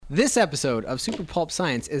This episode of Super Pulp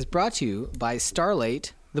Science is brought to you by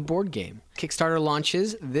Starlight, the board game. Kickstarter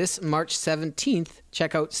launches this March 17th.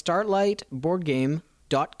 Check out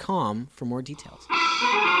starlightboardgame.com for more details.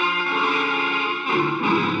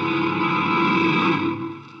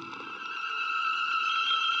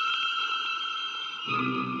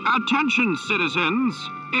 Attention, citizens.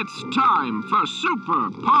 It's time for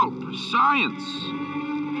Super Pulp Science.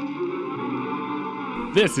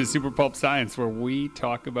 This is Super Pulp Science, where we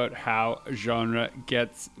talk about how genre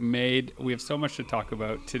gets made. We have so much to talk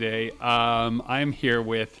about today. I'm here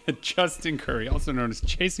with Justin Curry, also known as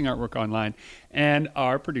Chasing Artwork Online, and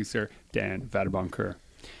our producer, Dan Vadabon-Kerr.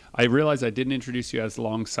 I realize I didn't introduce you as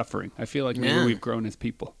long-suffering. I feel like maybe we've grown as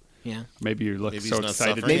people. Yeah. Maybe you look so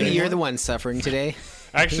excited. Maybe you're the one suffering today.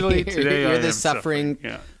 Actually, today you're I the am suffering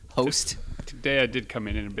host. Today I did come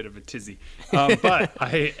in a bit of a tizzy. But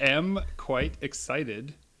I am quite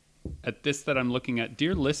excited at this that I'm looking at.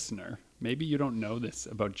 Dear listener, maybe you don't know this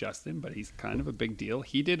about Justin, but he's kind of a big deal.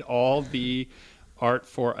 He did all the art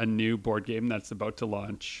for a new board game that's about to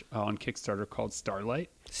launch on Kickstarter called Starlight.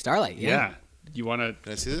 Starlight, yeah. You want to...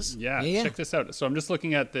 Can I see this? Yeah, check this out. So I'm just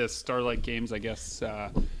looking at the Starlight Games, I guess,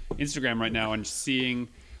 Instagram right now and seeing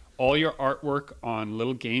all your artwork on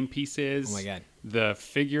little game pieces. Oh, my God. The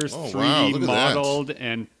figures 3D wow, look at modeled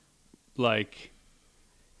and, like,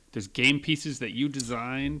 there's game pieces that you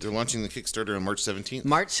designed. They're launching the Kickstarter on March 17th.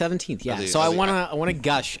 March 17th, yeah. So I want to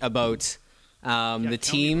gush about the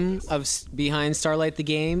team behind Starlight the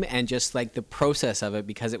game and just, like, the process of it,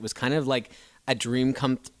 because it was kind of like a dream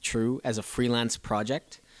come true as a freelance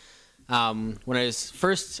project. When I was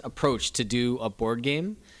first approached to do a board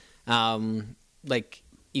game, like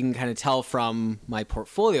you can kind of tell from my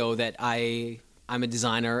portfolio that I'm a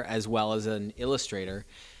designer as well as an illustrator.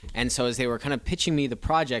 And so as they were kind of pitching me the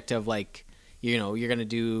project of like, you know, you're going to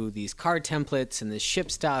do these card templates and this ship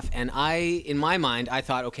stuff. And in my mind, I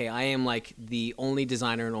thought, okay, I am like the only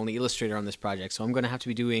designer and only illustrator on this project. So I'm going to have to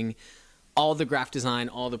be doing all the graph design,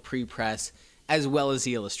 all the pre-press, as well as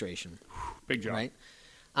the illustration. Big job. Right?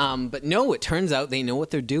 But no, it turns out they know what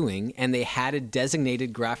they're doing, and they had a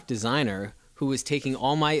designated graphic designer who was taking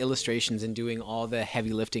all my illustrations and doing all the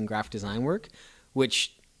heavy lifting graphic design work,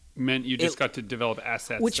 which meant you just got to develop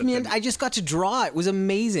assets. Which meant I just got to draw. It was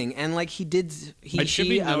amazing, and like it should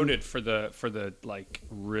be noted for the like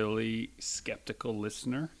really skeptical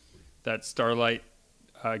listener that Starlight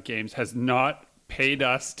Games has not paid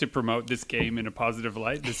us to promote this game in a positive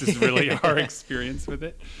light. This is really our experience with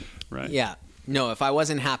it, right? Yeah. No, if I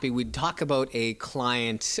wasn't happy, we'd talk about a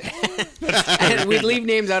client and we'd leave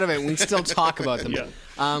names out of it and we'd still talk about them. Yeah.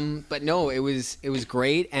 But no, it was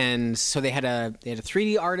great. And so they had a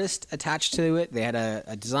 3D artist attached to it. They had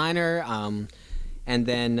a designer, and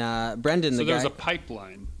then Brendan, the guy. So there's a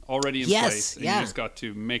pipeline already in place, and you just got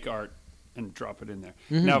to make art and drop it in there.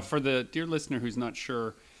 Mm-hmm. Now, for the dear listener who's not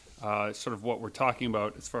sure sort of what we're talking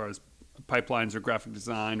about as far as pipelines or graphic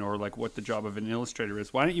design or like what the job of an illustrator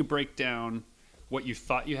is, why don't you break down what you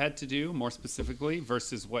thought you had to do more specifically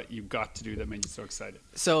versus what you got to do that made you so excited?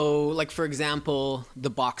 So, like, for example, the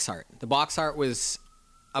box art. The box art was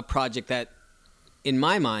a project that, in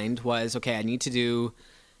my mind, was, okay, I need to do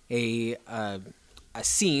a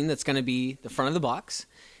scene that's going to be the front of the box,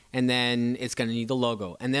 and then it's going to need the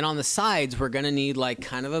logo. And then on the sides, we're going to need, like,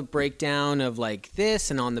 kind of a breakdown of, like,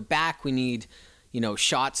 this, and on the back, we need, you know,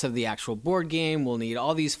 shots of the actual board game. We'll need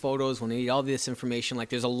all these photos. We'll need all this information. Like,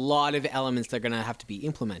 there's a lot of elements that are going to have to be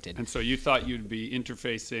implemented. And so you thought you'd be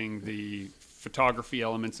interfacing the photography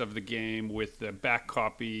elements of the game with the back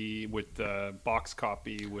copy, with the box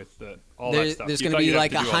copy, with all that stuff. There's going to be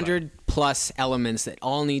like 100 plus elements that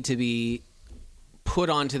all need to be put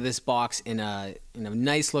onto this box in a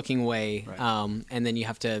nice looking way. Right. And then you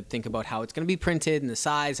have to think about how it's going to be printed and the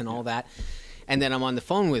size and all that. And then I'm on the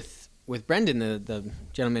phone with Brendan, the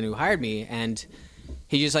gentleman who hired me, and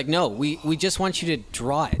he's just like, no, we just want you to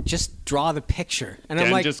draw it. Just draw the picture. And Dan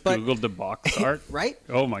I'm like, just Googled the box art. Right?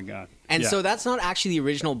 Oh, my God. And so that's not actually the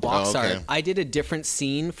original box art. I did a different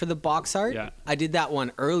scene for the box art. Yeah. I did that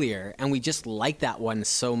one earlier, and we just liked that one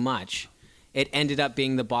so much. It ended up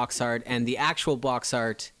being the box art, and the actual box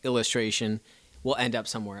art illustration will end up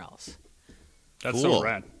somewhere else. That's so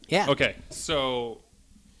rad. Yeah. Okay, so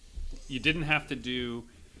you didn't have to do...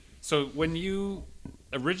 So when you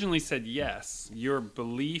originally said yes, your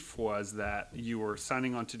belief was that you were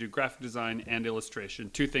signing on to do graphic design and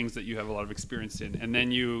illustration, two things that you have a lot of experience in, and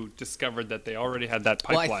then you discovered that they already had that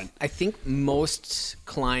pipeline. Well, I think most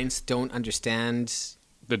clients don't understand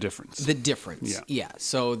the difference. Yeah.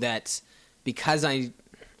 So that because I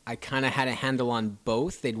kind of had a handle on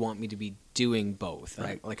both, they'd want me to be doing both.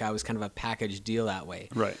 Right. Like I was kind of a package deal that way.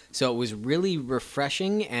 Right. So it was really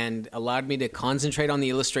refreshing and allowed me to concentrate on the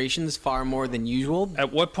illustrations far more than usual.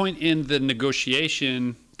 At what point in the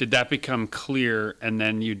negotiation did that become clear, and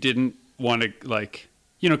then you didn't want to, like,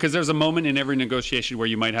 you know, because there's a moment in every negotiation where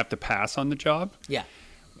you might have to pass on the job. Yeah.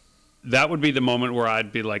 That would be the moment where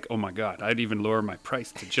I'd be like, oh my God, I'd even lower my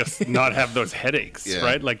price to just not have those headaches,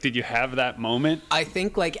 right? Like, did you have that moment? I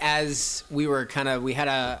think, like, as we were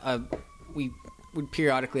we would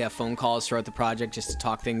periodically have phone calls throughout the project just to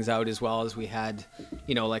talk things out, as well as we had,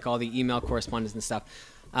 you know, like all the email correspondence and stuff.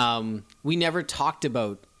 We never talked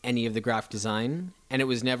about any of the graphic design, and it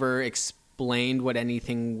was never explained what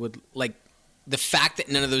anything would, like, the fact that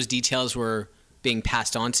none of those details were being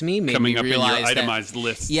passed on to me made coming me up realize in your itemized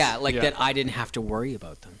list. Yeah, like that I didn't have to worry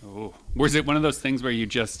about them. Oh, was it one of those things where you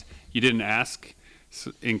didn't ask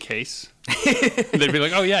in case? They'd be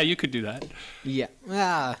like, oh yeah, you could do that. Yeah.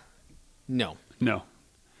 No.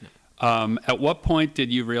 At what point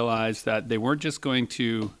did you realize that they weren't just going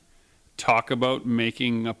to talk about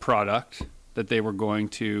making a product, that they were going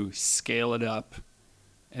to scale it up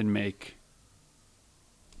and make,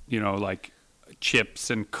 you know, like chips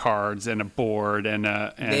and cards and a board and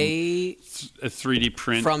a 3D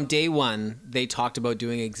print? From day one, they talked about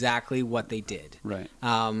doing exactly what they did. Right.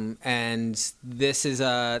 And this is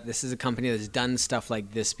a company that's done stuff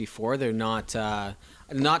like this before. They're not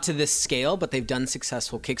to this scale, but they've done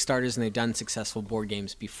successful Kickstarters and they've done successful board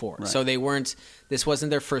games before. Right. So this wasn't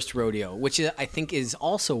their first rodeo, which I think is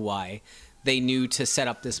also why they knew to set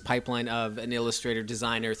up this pipeline of an illustrator,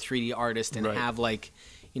 designer, 3D artist, and have, like,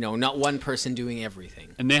 you know, not one person doing everything.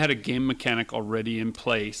 And they had a game mechanic already in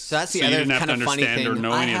place. So that's the other kind of funny thing.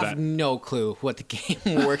 I have no clue what the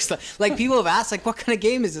game works like. Like, people have asked, like, what kind of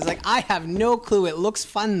game is this? Like, I have no clue. It looks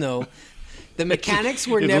fun, though. The mechanics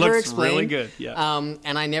were never explained. Really good, yeah.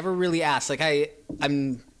 And I never really asked. Like, I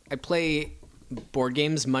play board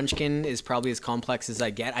games. Munchkin is probably as complex as I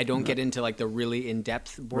get. I don't get into, like, the really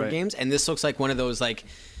in-depth board games. And this looks like one of those, like,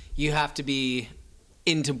 you have to be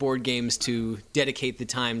into board games to dedicate the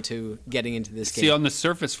time to getting into this game. See, on the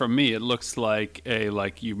surface from me, it looks like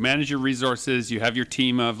you manage your resources, you have your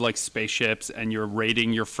team of, like, spaceships, and you're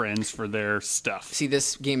raiding your friends for their stuff. See,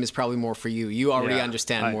 this game is probably more for you. You already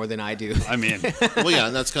understand more than I do. I mean, well, yeah,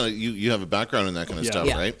 and that's kind of you have a background in that kind of stuff,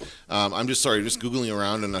 right? I'm just Googling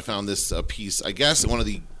around and I found this piece. I guess one of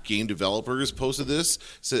the game developers posted this.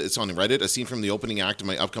 So it's on Reddit. A scene from the opening act of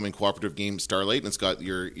my upcoming cooperative game Starlight, and it's got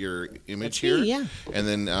your image here. Yeah. And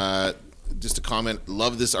then just a comment,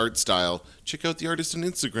 love this art style. Check out the artist on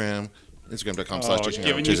Instagram. Instagram.com/chasing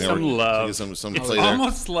giving you some love. Some it's play there.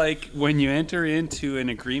 Almost like when you enter into an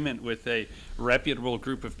agreement with a reputable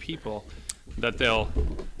group of people that they'll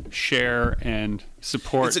share and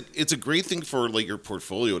support. It's a great thing for, like, your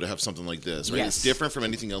portfolio to have something like this, right? Yes. It's different from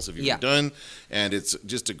anything else you've done, and it's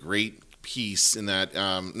just a great piece in that.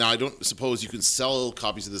 Now, I don't suppose you can sell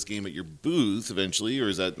copies of this game at your booth eventually, or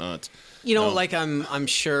is that not? You know, like, I'm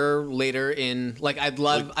sure later in, like, I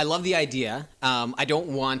love the idea. I don't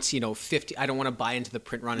want, 50. I don't want to buy into the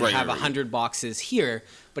print run and have 100 boxes here.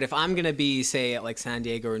 But if I'm going to be, say, at, like, San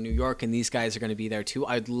Diego or New York, and these guys are going to be there too,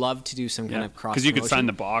 I'd love to do some kind of cross. Because you could sign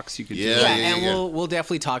the box. You could we'll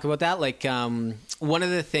definitely talk about that. Like, one of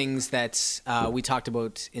the things that we talked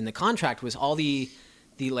about in the contract was all the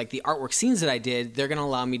artwork scenes that I did. They're going to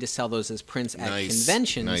allow me to sell those as prints at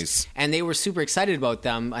conventions, and they were super excited about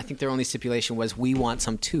them. I think their only stipulation was, we want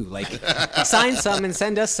some too. Like, sign some and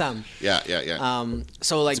send us some. Yeah.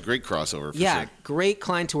 So, like, it's a great crossover. For sure. Great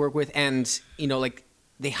client to work with, and like,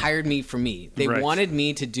 they hired me for me. They wanted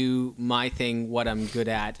me to do my thing, what I'm good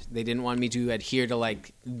at. They didn't want me to adhere to,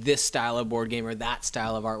 like, this style of board game or that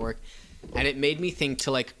style of artwork, and it made me think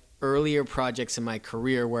to, like, earlier projects in my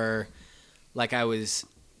career where, like, I was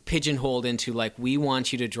pigeonholed into, like, we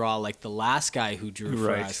want you to draw like the last guy who drew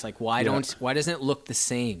for us. Like, why doesn't it look the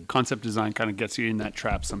same? Concept design kind of gets you in that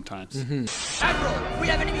trap sometimes. Mm-hmm. Admiral, we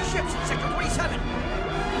have enemy ships in Sector 27.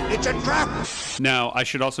 It's a trap. Now, I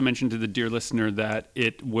should also mention to the dear listener that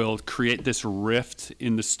it will create this rift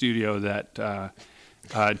in the studio that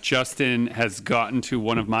Justin has gotten to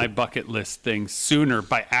one of my bucket list things sooner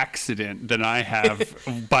by accident than I have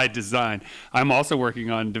by design. I'm also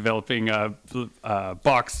working on developing a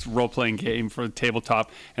boxed role-playing game for the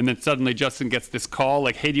tabletop, and then suddenly Justin gets this call,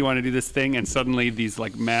 like, hey, do you want to do this thing? And suddenly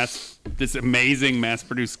this amazing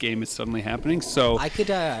mass-produced game is suddenly happening. So I could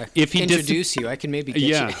introduce you. I could maybe get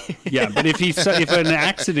you. Yeah, but if an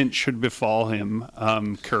accident should befall him,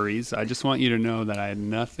 Curry's, I just want you to know that I had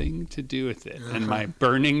nothing to do with it. And my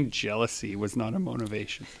Burning jealousy was not a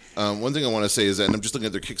motivation. One thing I want to say is that, and I'm just looking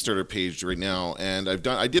at their Kickstarter page right now, and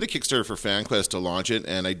I did a Kickstarter for FanQuest to launch it,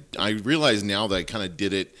 and I realize now that I kind of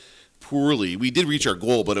did it poorly. We did reach our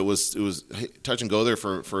goal, but it was touch and go there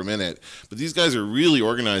for a minute. But these guys are really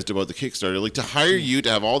organized about the Kickstarter. Like, to hire you to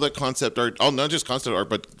have all that concept art, not just concept art,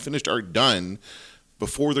 but finished art done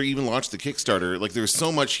before they even launched the Kickstarter. Like, there's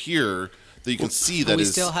so much here that you can see that we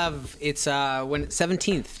still have it's when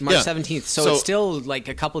 17th, March 17th. So it's still like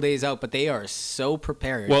a couple days out, but they are so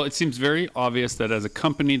prepared. Well, it seems very obvious that as a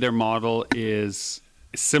company, their model is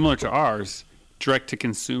similar to ours, direct to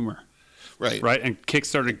consumer. Right. And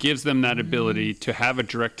Kickstarter gives them that ability to have a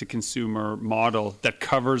direct-to-consumer model that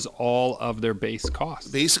covers all of their base costs.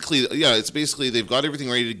 Basically, it's basically they've got everything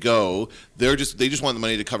ready to go. They just want the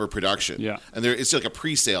money to cover production. Yeah. And it's like a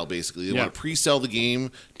pre-sale, basically. They want to pre-sell the game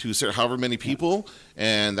to however many people,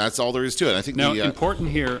 and that's all there is to it. I think now, important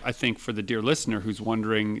here, I think, for the dear listener who's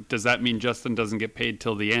wondering, does that mean Justin doesn't get paid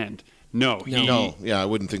till the end? No. No. Yeah, I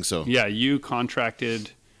wouldn't think so. Yeah, you contracted.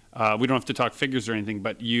 We don't have to talk figures or anything,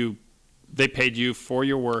 but they paid you for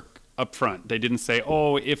your work up front. They didn't say,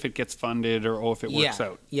 if it gets funded or if it works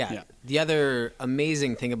out. Yeah. The other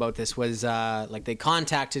amazing thing about this was they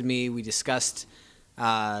contacted me. We discussed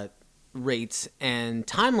rates, and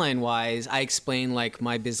timeline-wise, I explained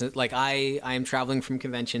my business. Like I am traveling from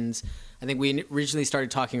conventions. I think we originally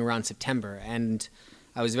started talking around September, and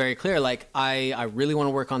I was very clear. I really want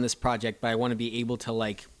to work on this project, but I want to be able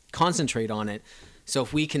to concentrate on it. So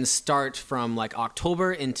if we can start from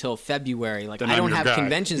October until February, I don't have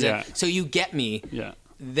conventions yet, so you get me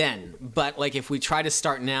then. But if we try to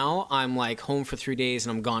start now, I'm home for 3 days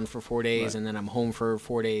and I'm gone for 4 days, and then I'm home for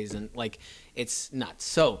 4 days, and it's nuts.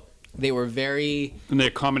 So they were very... And they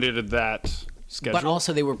accommodated that schedule. But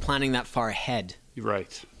also they were planning that far ahead.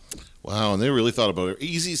 Right. Wow, and they really thought about it.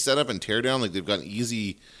 Easy setup and teardown, they've got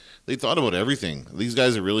easy... They thought about everything. These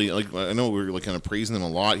guys are really, I know we're kind of praising them a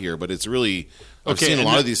lot here, but it's really, I've seen a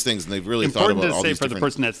lot of these things, and they've really thought about all these Important to say for the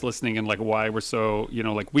person that's listening and why we're so,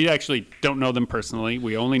 we actually don't know them personally.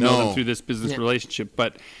 We only know them through this business relationship.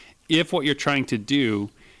 But if what you're trying to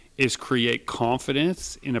do is create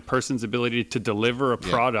confidence in a person's ability to deliver a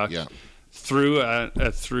product through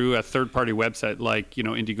a third-party website like,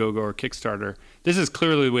 Indiegogo or Kickstarter, this is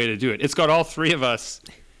clearly the way to do it. It's got all three of us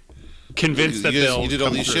convinced that they'll. You did all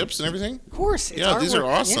these ships and everything? Of course. These are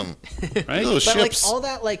awesome. Yeah. Right? Those ships. All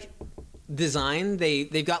that design,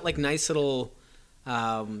 they've got nice little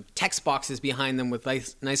text boxes behind them with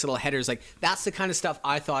nice little headers. That's the kind of stuff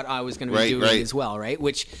I thought I was going to be doing as well, right?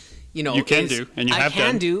 Which you can do, and you have done.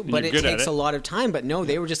 I can do, but it takes a lot of time. But no,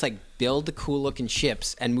 they were just build the cool looking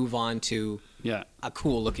ships and move on to a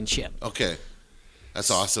cool looking ship. Okay. That's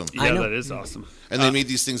awesome. Yeah, that is awesome. And they made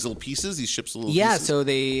these things little pieces, these ships little pieces? Yeah, so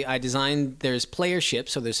I designed, there's player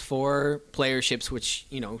ships, so there's 4 player ships, which,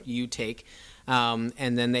 you take. And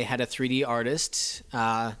then they had a 3D artist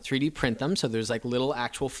 3D print them, so there's little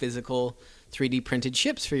actual physical 3D printed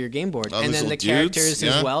ships for your game board. And then the characters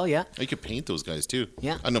as well, You could paint those guys too.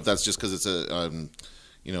 Yeah. I don't know if that's just because it's a...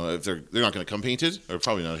 if they're not going to come painted, or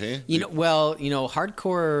probably not. Hey,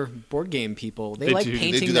 hardcore board game people they like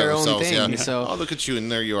painting their own thing. Yeah. So, look at you,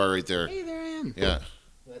 and there you are, right there. Hey, there I am. Yeah,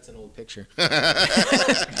 that's an old picture. Look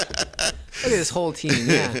at this whole team.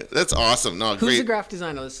 Yeah, that's awesome. No, who's great. the graphic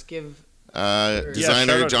designer? Let's give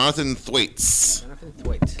designer Jonathan Thwaites.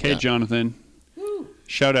 Okay, Jonathan. Woo.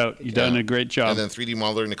 Shout out. You've done a great job. And then 3D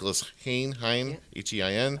modeler Nicholas Hein,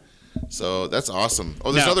 Hein. So that's awesome.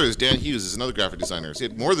 Oh, there's others. Dan Hughes is another graphic designer. He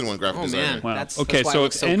had more than one graphic designer. Man. Wow. Okay, so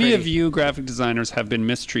if any of you graphic designers have been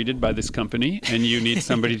mistreated by this company and you need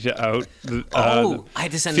somebody to out... I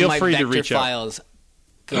had to send them my vector files.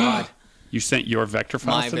 God. You sent your vector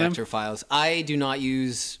files to them? My vector files. I do not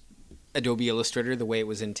use Adobe Illustrator the way it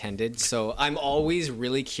was intended, so I'm always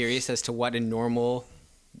really curious as to what a normal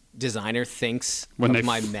designer thinks of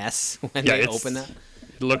my mess when they open that.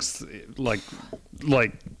 It looks like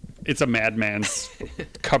it's a madman's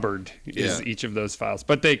cupboard is each of those files,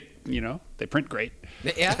 but they print great.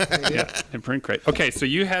 Yeah, they print great. Okay, so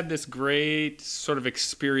you had this great sort of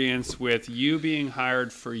experience with you being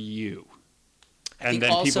hired for you, and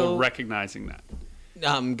then also, people recognizing that.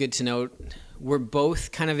 Good to note. We're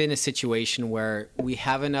both kind of in a situation where we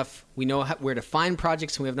have enough. We know where to find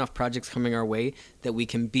projects, and we have enough projects coming our way that we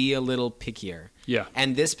can be a little pickier. Yeah.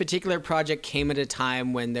 And this particular project came at a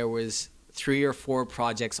time when there was 3 or 4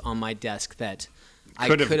 projects on my desk that I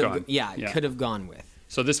could have gone with.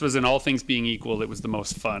 So this was, in all things being equal, it was the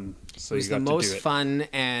most fun. So it was the most fun,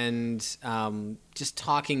 and just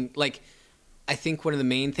talking. I think one of the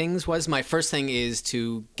main things was my first thing is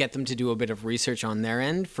to get them to do a bit of research on their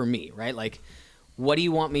end for me, right? what do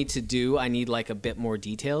you want me to do? I need like a bit more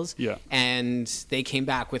details. Yeah. And they came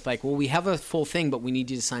back with like, well, we have a full thing, but we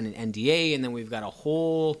need you to sign an NDA. And then we've got a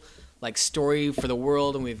whole like story for the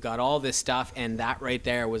world, and we've got all this stuff. And that right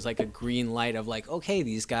there was like a green light of like, okay,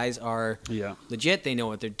 these guys are legit. They know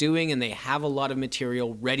what they're doing, and they have a lot of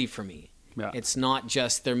material ready for me. Yeah. It's not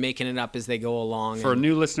just they're making it up as they go along. For a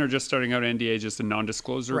new listener just starting out, NDA is just a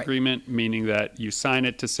non-disclosure agreement, meaning that you sign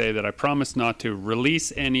it to say that I promise not to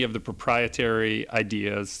release any of the proprietary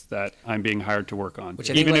ideas that I'm being hired to work on,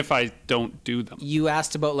 even if I don't do them. You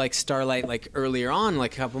asked about like Starlight like earlier on,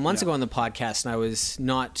 like a couple months ago on the podcast, and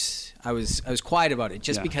I was quiet about it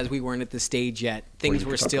just because we weren't at the stage yet. Things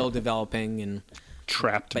were still developing and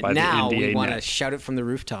trapped but by now the NDA. We want to shout it from the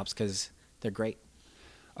rooftops because they're great.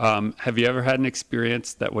 Have you ever had an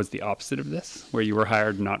experience that was the opposite of this, where you were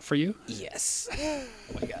hired not for you? Yes. Oh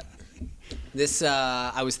my God. This,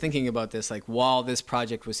 I was thinking about this, like while this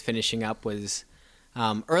project was finishing up was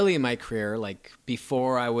early in my career, like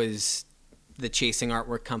before I was the Chasing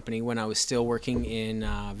Artwork company, when I was still working in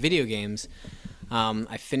video games,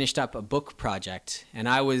 I finished up a book project and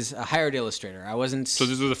I was a hired illustrator. I wasn't... So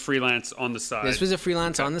this was a freelance on the side? This was a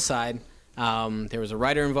freelance on the side. There was a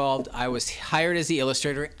writer involved. I was hired as the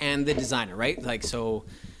illustrator and the designer, right? Like, so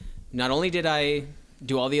not only did I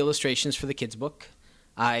do all the illustrations for the kids' book,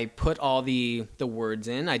 I put all the words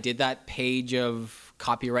in. I did that page of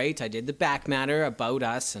copyright. I did the back matter about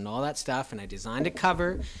us and all that stuff. And I designed a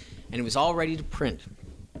cover, and it was all ready to print.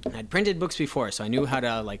 I'd printed books before, so I knew how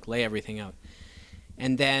to like lay everything out.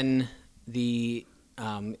 And then the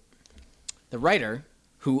writer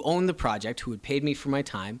who owned the project, who had paid me for my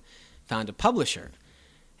time, found a publisher.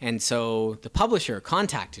 And so the publisher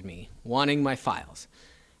contacted me wanting my files.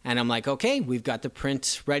 And I'm like, okay, we've got the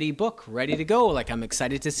print ready book ready to go. Like, I'm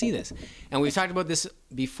excited to see this. And we've talked about this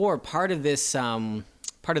before. Part of this,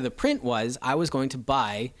 part of the print was I was going to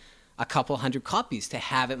buy a couple hundred copies to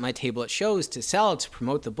have at my table at shows, to sell, to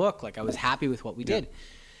promote the book. Like, I was happy with what we did.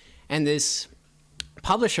 And this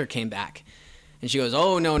publisher came back and she goes,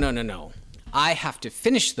 oh, no. I have to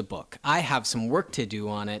finish the book. I have some work to do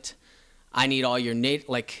on it. I need all your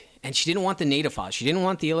and she didn't want the native files. She didn't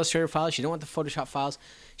want the Illustrator files. She didn't want the Photoshop files.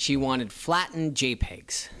 She wanted flattened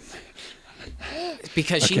JPEGs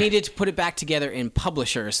because she needed to put it back together in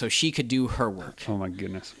Publisher so she could do her work. Oh my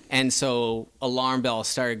goodness. And so alarm bells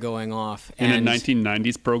started going off. In a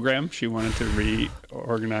 1990s program, she wanted to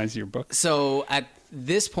reorganize your book. So at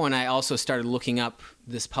this point, I also started looking up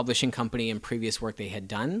this publishing company and previous work they had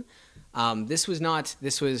done. This was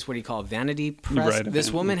what do you call it, Vanity Press? Right,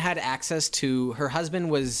 this woman had access to, her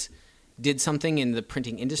husband did something in the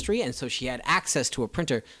printing industry, and so she had access to a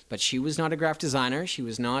printer, but she was not a graphic designer. She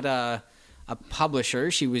was not a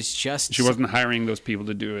publisher. She was just... She wasn't hiring those people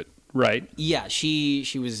to do it, right? Yeah, she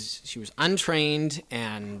was untrained,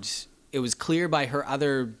 and it was clear by her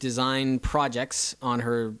other design projects on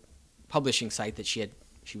her publishing site that she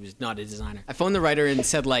was not a designer. I phoned the writer and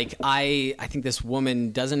said, like, I think this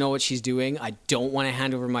woman doesn't know what she's doing. I don't want to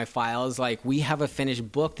hand over my files. Like, we have a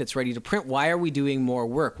finished book that's ready to print. Why are we doing more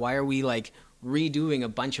work? Why are we, like, redoing a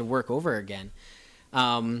bunch of work over again?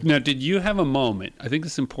 Now, did you have a moment, I think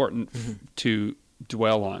it's important to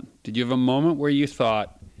dwell on, did you have a moment where you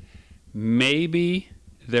thought, maybe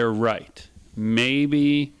they're right.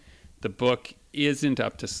 Maybe the book isn't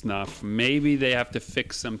up to snuff. Maybe they have to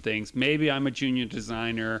fix some things. Maybe I'm a junior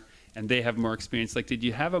designer and they have more experience. Like, did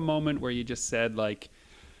you have a moment where you just said, like,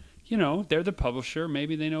 you know, they're the publisher,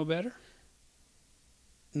 maybe they know better?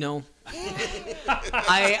 No.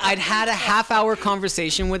 I'd had a half-hour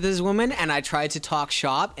conversation with this woman, and I tried to talk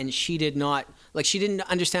shop, and she did not, like, she didn't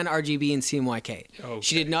understand RGB and CMYK. Okay.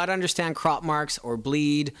 She did not understand crop marks or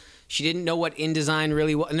bleed. She didn't know what InDesign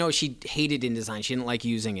really was. No, she hated InDesign. She didn't like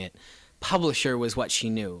using it. Publisher was what she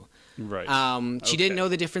knew. Right. She didn't know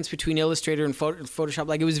the difference between Illustrator and Photoshop.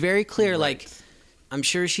 Like, it was very clear. Right. Like, I'm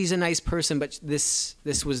sure she's a nice person, but this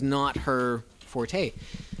was not her forte.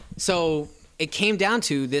 So it came down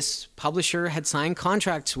to this publisher had signed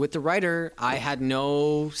contracts with the writer. I had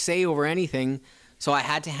no say over anything, so I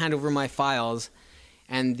had to hand over my files,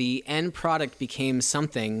 and the end product became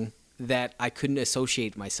something that I couldn't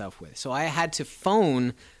associate myself with. So I had to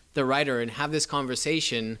phone the writer and have this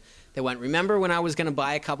conversation that went, remember when I was going to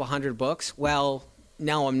buy a couple hundred books? Well,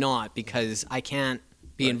 now I'm not, because I can't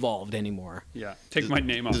be involved anymore. Yeah, take my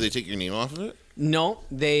name off. Did they take your name off of it? No,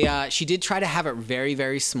 she did try to have it very,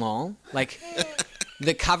 very small. Like,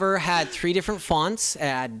 the cover had 3 different fonts, it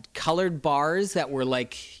had colored bars that were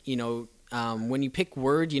like, you know, when you pick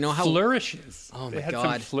Word, you know how flourishes. Oh my they had God,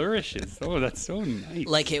 some flourishes. Oh, that's so nice.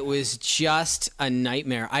 Like it was just a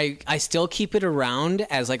nightmare. I still keep it around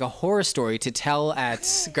as like a horror story to tell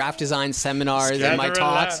at graphic design seminars and my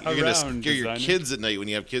talks. You're gonna scare your kids at night when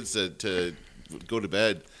you have kids to go to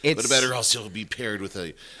bed. Go to bed, or else you'll be paired with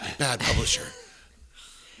a bad publisher.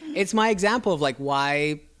 It's my example of like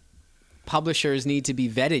why publishers need to be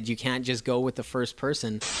vetted. You can't just go with the first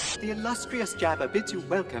person. The illustrious Jabba bids you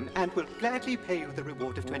welcome and will gladly pay you the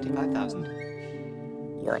reward of 25,000.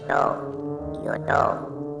 You know.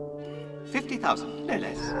 50,000, no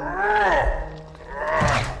less.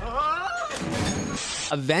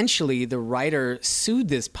 Eventually, the writer sued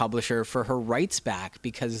this publisher for her rights back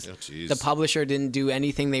because the publisher didn't do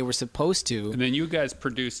anything they were supposed to. And then you guys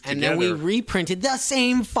produced together. And then we reprinted the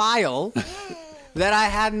same file that I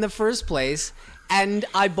had in the first place, and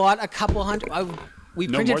I bought a couple hundred. We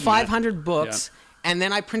printed 500 books, and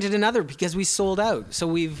then I printed another because we sold out. So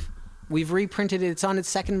we've reprinted it. It's on its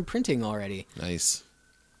second printing already. Nice.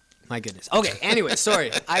 My goodness. Okay. Anyway,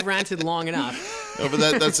 sorry, I ranted long enough. No, but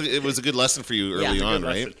it was a good lesson for you early on,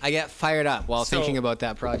 right? I get fired up while thinking about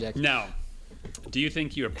that project. Now, do you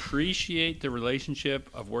think you appreciate the relationship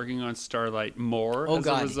of working on Starlight more as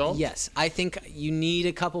a result? Yes. I think you need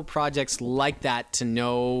a couple projects like that to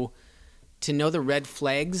know the red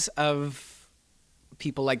flags of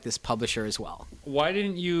people like this publisher as well. Why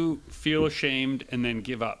didn't you feel ashamed and then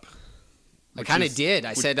give up? I kind of did.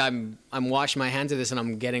 I said I'm washing my hands of this and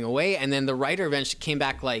I'm getting away, and then the writer eventually came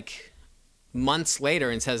back like months later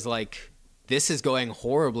and says like, this is going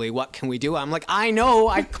horribly. What can we do? I'm like, I know,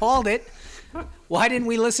 I called it. Why didn't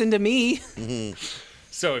we listen to me? Mm-hmm.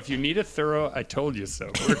 So if you need a thorough, I told you so.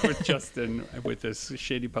 Work with Justin with this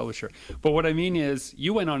shady publisher. But what I mean is,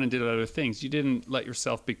 you went on and did other things. You didn't let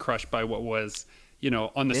yourself be crushed by what was,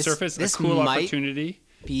 on the surface, a cool opportunity.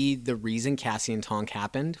 Be the reason Cassie and Tonk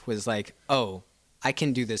happened was like, oh, I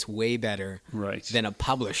can do this way better than a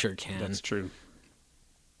publisher can. That's true.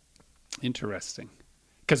 Interesting.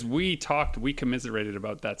 Because we commiserated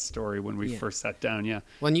about that story when we first sat down,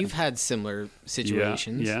 Well, and you've had similar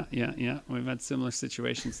situations. Yeah. We've had similar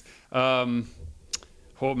situations.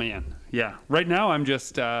 Oh, man. Yeah. Right now, I'm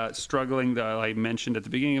just struggling. I mentioned at the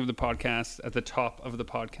beginning of the podcast, at the top of the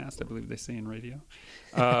podcast, I believe they say in radio.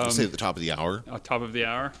 Say at the top of the hour. Top of the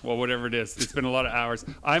hour? Well, whatever it is. It's been a lot of hours.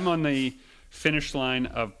 I'm on the finish line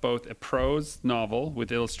of both a prose novel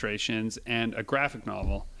with illustrations and a graphic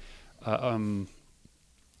novel. And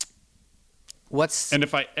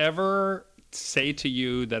if I ever say to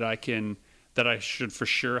you that I should for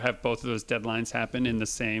sure have both of those deadlines happen in the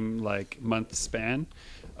same month span,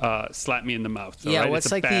 slap me in the mouth. Yeah, right? what's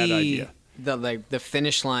it's a bad idea. The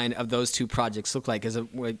finish line of those two projects look like?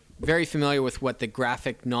 We're very familiar with what the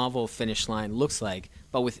graphic novel finish line looks like,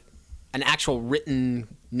 but with an actual written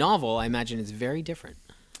novel, I imagine it's very different.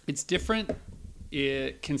 It's different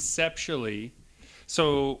conceptually.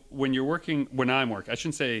 So when I'm working, I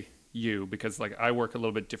shouldn't say you, because I work a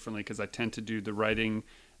little bit differently because I tend to do the writing,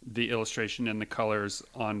 the illustration, and the colors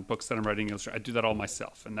on books that I'm writing. I do that all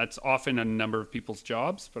myself, and that's often a number of people's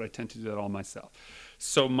jobs, but I tend to do that all myself.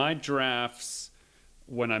 So my drafts,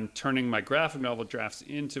 when I'm turning my graphic novel drafts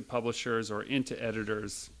into publishers or into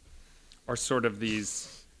editors, are sort of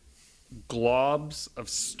these globs of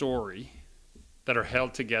story that are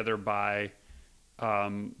held together by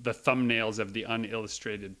the thumbnails of the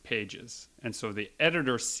unillustrated pages. And so the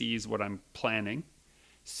editor sees what I'm planning,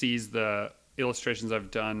 sees the illustrations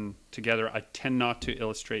I've done together. I tend not to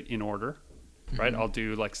illustrate in order, right? I'll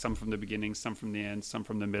do some from the beginning, some from the end, some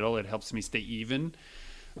from the middle. It helps me stay even.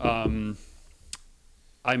 I'm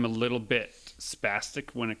a little bit spastic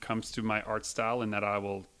when it comes to my art style in that I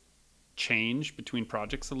will change between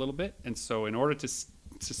projects a little bit. And so in order to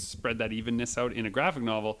spread that evenness out in a graphic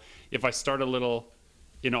novel, if I start a little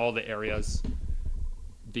in all the areas,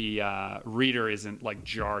 the reader isn't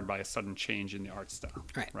jarred by a sudden change in the art style,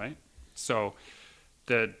 right? So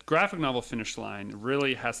the graphic novel finish line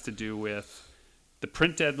really has to do with the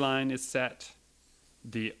print deadline is set,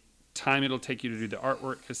 the time it'll take you to do the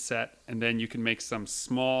artwork is set, and then you can make some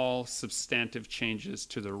small substantive changes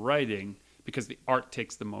to the writing because the art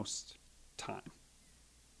takes the most time.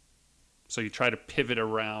 So you try to pivot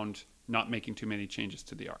around not making too many changes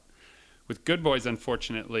to the art. With Good Boys,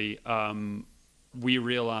 unfortunately, we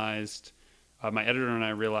realized, my editor and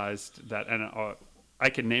I realized that, and I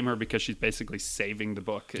can name her because she's basically saving the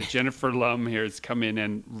book. Jennifer Lum here has come in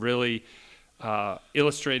and really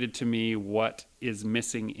illustrated to me what is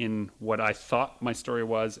missing in what I thought my story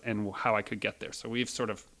was and how I could get there. So we've sort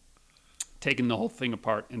of taken the whole thing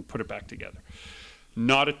apart and put it back together.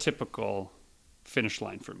 Not a typical finish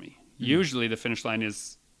line for me. Usually the finish line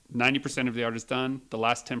is 90% of the art is done. The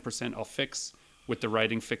last 10% I'll fix with the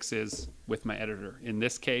writing fixes with my editor. In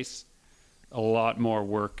this case, a lot more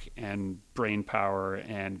work and brain power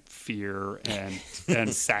and fear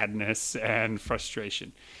and sadness and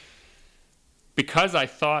frustration. Because I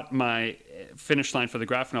thought my finish line for the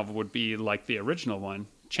graphic novel would be like the original one,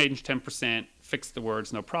 change 10%, fix the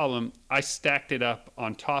words, no problem, I stacked it up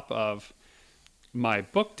on top of my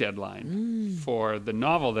book deadline for the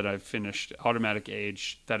novel that I've finished, Automatic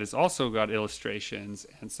Age, that has also got illustrations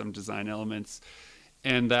and some design elements.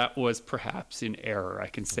 And that was perhaps in error. I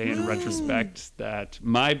can say in retrospect that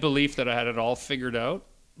my belief that I had it all figured out,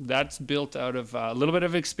 that's built out of a little bit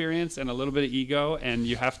of experience and a little bit of ego, and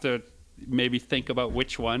you have to maybe think about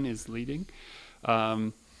which one is leading.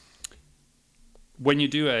 When you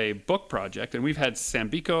do a book project, and we've had Sam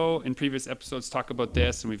Biko in previous episodes talk about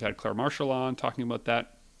this, and we've had Claire Marshall on talking about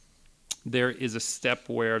that, there is a step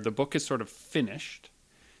where the book is sort of finished,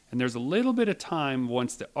 and there's a little bit of time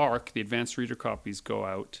once the ARC, the advanced reader copies, go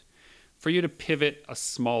out for you to pivot a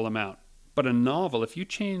small amount. But a novel, if you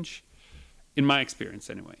change, in my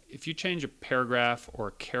experience anyway, if you change a paragraph or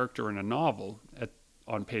a character in a novel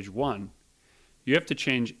on page 1, you have to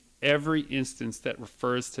change every instance that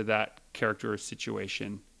refers to that character or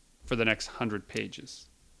situation for the next 100 pages.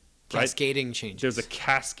 Cascading right? changes. There's a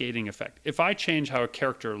cascading effect. If I change how a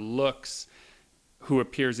character looks who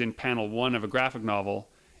appears in panel 1 of a graphic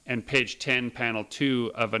novel and page 10, panel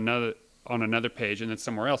 2 of another page and then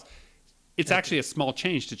somewhere else, it's actually a small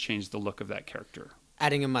change to change the look of that character.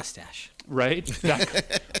 Adding a mustache. Right?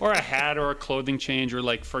 Or a hat or a clothing change, or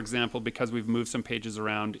like, for example, because we've moved some pages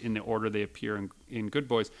around in the order they appear in Good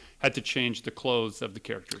Boys, had to change the clothes of the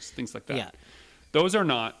characters, things like that. Yeah. Those are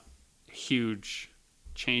not huge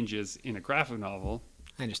changes in a graphic novel.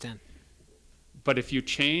 I understand. But if you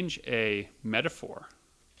change a metaphor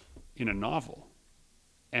in a novel,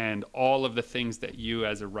 and all of the things that you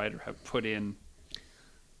as a writer have put in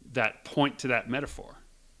that point to that metaphor,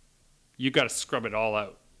 you got to scrub it all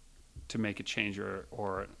out to make a change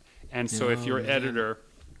and so if your editor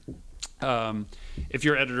on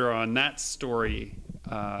that story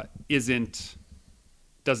doesn't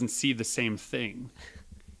see the same thing,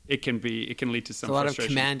 it can lead to some frustration. A lot of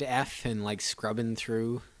Command F and like scrubbing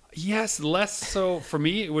through. Yes, less so. For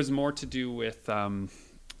me, it was more to do with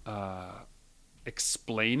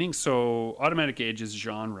explaining. So Automatic Age is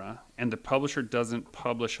genre, and the publisher doesn't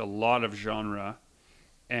publish a lot of genre.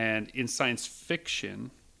 And in science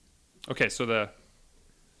fiction, okay, so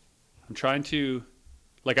I'm trying to,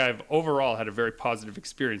 like, I've overall had a very positive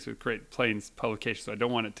experience with Great Plains Publications. So I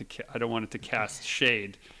don't want it to cast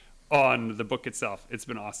shade on the book itself. It's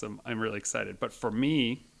been awesome. I'm really excited. But for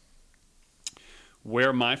me,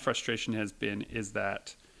 where my frustration has been is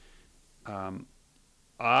that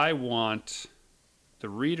I want the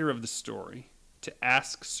reader of the story to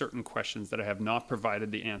ask certain questions that I have not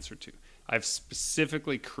provided the answer to. I've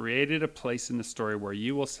specifically created a place in the story where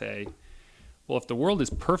you will say, well, if the world is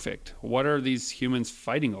perfect, what are these humans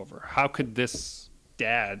fighting over? How could this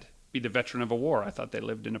dad be the veteran of a war? I thought they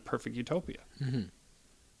lived in a perfect utopia. Mm-hmm.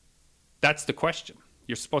 That's the question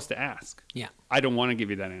you're supposed to ask. Yeah. I don't want to give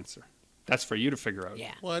you that answer. That's for you to figure out.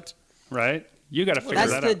 Yeah. What? Right? You got to figure that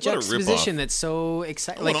out. That's the juxtaposition that's so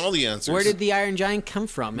exciting. I want all the answers. Where did the Iron Giant come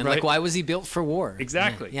from? And like, why was he built for war?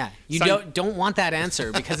 Exactly. Yeah. You don't want that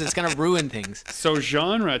answer because it's going to ruin things. So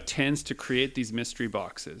genre tends to create these mystery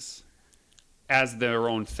boxes as their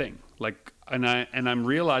own thing. Like, and I'm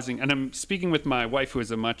realizing, and I'm speaking with my wife, who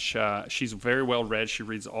is she's very well read. She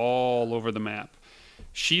reads all over the map.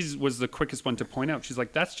 She was the quickest one to point out. She's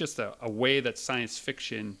like, that's just a way that science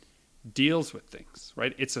fiction deals with things,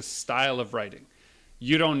 right? It's a style of writing.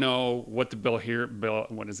 You don't know what the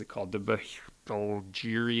what is it called? The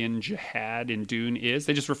Bulgarian Jihad in Dune is.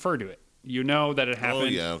 They just refer to it. You know that it happened. Oh,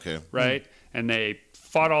 yeah, okay. Right? And they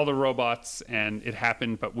fought all the robots and it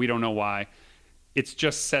happened, but we don't know why. It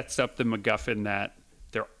just sets up the MacGuffin that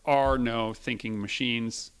there are no thinking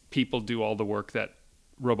machines. People do all the work that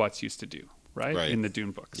robots used to do, right? In the Dune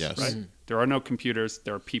books, yes. Right? Mm-hmm. There are no computers.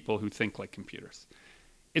 There are people who think like computers.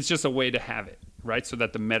 It's just a way to have it, right? So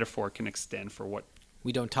that the metaphor can extend for what...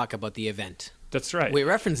 We don't talk about the event. That's right. We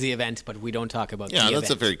reference the event, but we don't talk about the event. Yeah,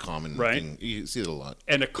 that's a very common thing. You see it a lot.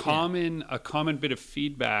 And a common bit of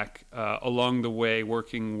feedback along the way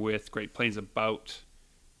working with Great Plains about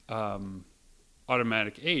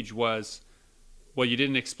Automatic Age was, well, you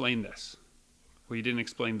didn't explain this. Well, you didn't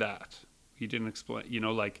explain that. You didn't explain,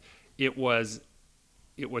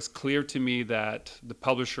 it was clear to me that the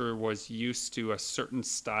publisher was used to a certain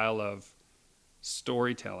style of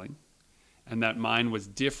storytelling and that mine was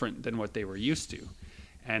different than what they were used to.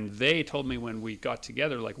 And they told me when we got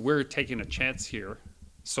together, like, we're taking a chance here.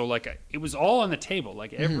 So, like, it was all on the table,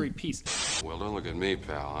 like, every piece. Well, don't look at me,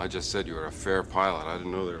 pal. I just said you were a fair pilot. I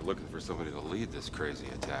didn't know they were looking for somebody to lead this crazy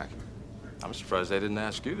attack. I'm surprised they didn't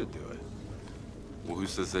ask you to do it. Well, who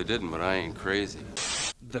says they didn't, but I ain't crazy.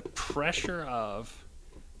 The pressure of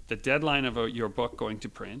the deadline of your book going to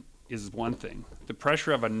print is one thing. The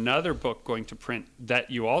pressure of another book going to print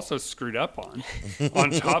that you also screwed up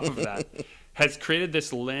on top of that, has created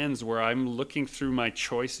this lens where I'm looking through my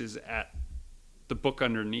choices at the book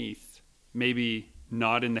underneath, maybe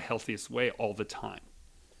not in the healthiest way all the time,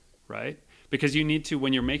 right? Because you need to,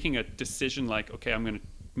 when you're making a decision like, okay, I'm going to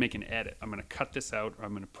make an edit, I'm going to cut this out, or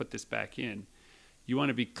I'm going to put this back in, you want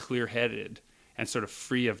to be clear-headed and sort of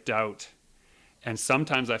free of doubt. And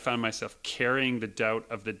sometimes I found myself carrying the doubt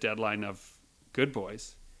of the deadline of Good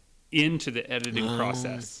Boys into the editing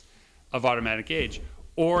process of Automatic Age.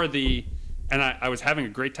 And I was having a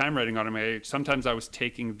great time writing Automatic Age. Sometimes I was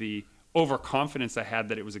taking the overconfidence I had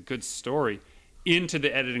that it was a good story into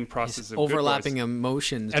the editing process of overlapping Good Boys.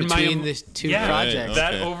 Emotions and between these two projects.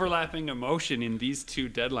 That overlapping emotion in these two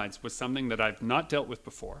deadlines was something that I've not dealt with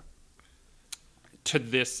before to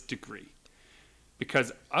this degree.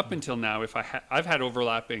 Because up until now, I've had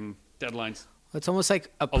overlapping deadlines. It's almost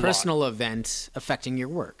like a personal event affecting your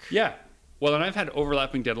work. Yeah. Well, and I've had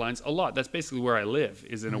overlapping deadlines a lot. That's basically where I live,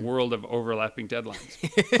 is in a world of overlapping deadlines.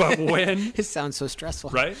 But when... It sounds so stressful.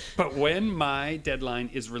 Right? But when my deadline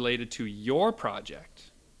is related to your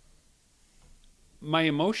project, my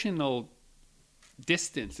emotional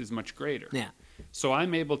distance is much greater. Yeah. So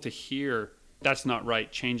I'm able to hear, that's not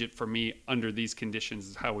right, change it for me under these conditions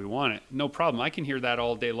is how we want it. No problem. I can hear that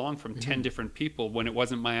all day long from 10 different people when it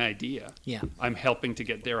wasn't my idea. Yeah. I'm helping to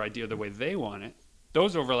get their idea the way they want it.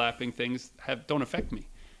 Those overlapping things don't affect me.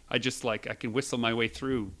 I just I can whistle my way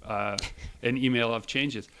through an email of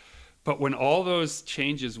changes. But when all those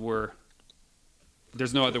changes were,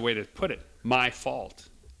 there's no other way to put it, my fault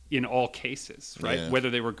in all cases, right? Yeah. Whether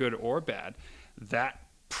they were good or bad, that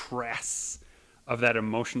press of that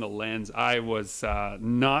emotional lens, I was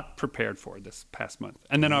not prepared for this past month.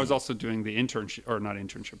 And then I was also doing the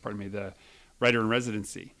the writer in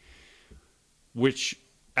residency, which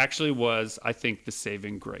actually was, I think, the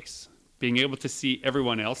saving grace. Being able to see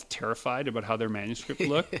everyone else terrified about how their manuscript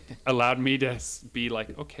looked allowed me to be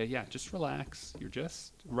like, okay, yeah, just relax. You're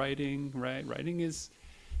just writing, right? Writing is,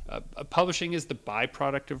 publishing is the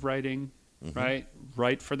byproduct of writing, right?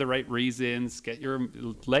 Write for the right reasons.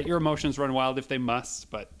 Let your emotions run wild if they must,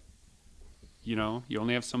 but you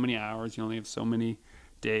only have so many hours. You only have so many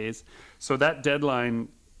days. So that deadline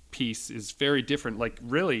piece is very different. Like,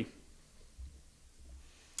 really,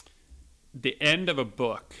 the end of a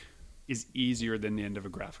book is easier than the end of a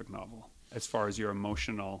graphic novel as far as your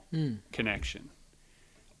emotional connection,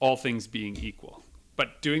 all things being equal.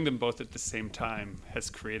 But doing them both at the same time has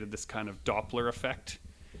created this kind of Doppler effect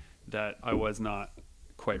that I was not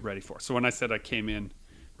quite ready for. So when I said I came in,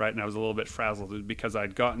 right, and I was a little bit frazzled, it was because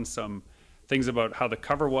I'd gotten some things about how the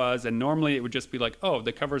cover was, and normally it would just be like, oh,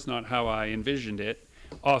 the cover's not how I envisioned it.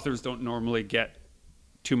 Authors don't normally get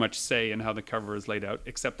too much say in how the cover is laid out,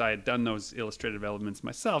 except I had done those illustrative elements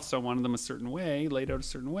myself, so I wanted them a certain way, laid out a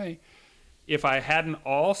certain way. If I hadn't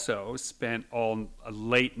also spent a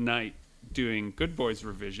late night doing Good Boys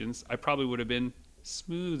revisions, I probably would have been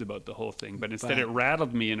smooth about the whole thing, but instead it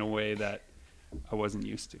rattled me in a way that I wasn't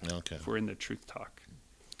used to. Okay. If we're in the truth talk,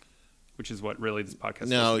 which is what really this podcast is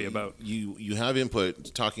now, supposed to be about. You have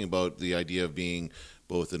input talking about the idea of being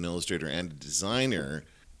both an illustrator and a designer.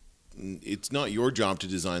 It's not your job to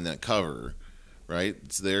design that cover, right?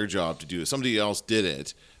 It's their job to do it. Somebody else did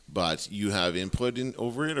it, but you have input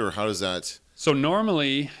over it, or how does that? So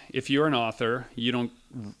normally, if you're an author, you don't.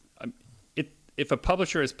 If a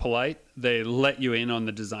publisher is polite, they let you in on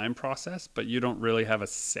the design process, but you don't really have a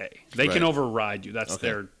say. They can override you. That's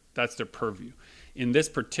their purview. In this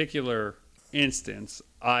particular instance,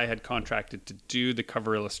 I had contracted to do the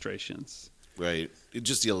cover illustrations. Right.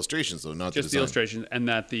 Just the illustrations, though, not just the illustrations, and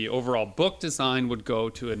that the overall book design would go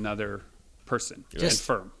to another person and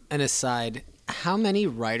firm. An aside, how many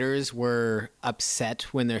writers were upset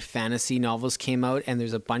when their fantasy novels came out and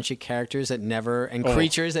there's a bunch of characters that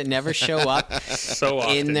creatures that never show up so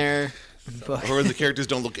often in their book? Or the characters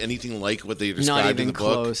don't look anything like what they described in the book?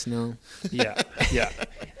 Not even close, no. Yeah.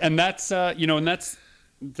 And that's,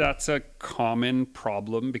 that's a common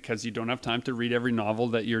problem because you don't have time to read every novel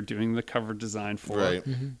that you're doing the cover design for,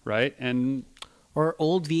 right? And Or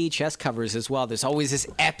old VHS covers as well. There's always this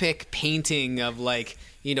epic painting of like,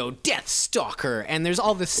 you know, Deathstalker, and there's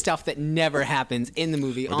all this stuff that never happens in the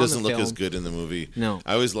movie. It doesn't look as good in the movie. No,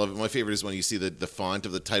 I always love it. My favorite is when you see the font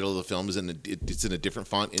of the title of the film is it's in a different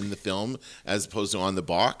font in the film as opposed to on the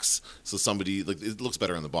box. So somebody like it looks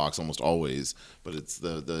better on the box almost always, but it's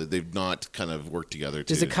they've not kind of worked together.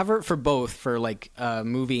 Does the cover for both for like a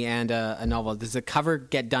movie and a novel? Does the cover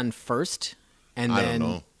get done first, and then? I don't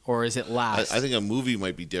know. Or is it last? I think a movie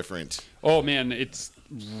might be different. Oh man, it's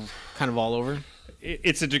kind of all over.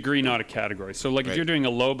 It's a degree, not a category. So, like, if you're doing a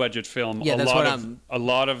low-budget film, a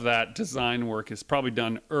lot of that design work is probably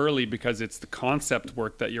done early because it's the concept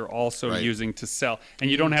work that you're also using to sell,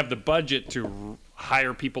 and you don't have the budget to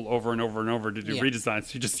hire people over and over and over to do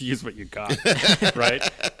redesigns. You just use what you got, right?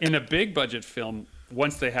 In a big-budget film,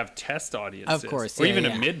 once they have test audiences, of course, or even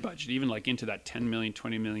a mid-budget, even like into that $10 million,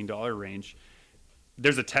 $20 million range.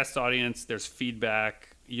 There's a test audience, there's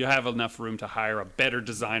feedback, you have enough room to hire a better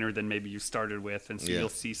designer than maybe you started with, and so you'll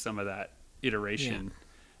see some of that iteration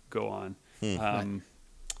go on. And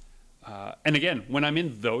again, when I'm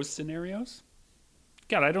in those scenarios,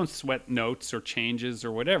 God, I don't sweat notes or changes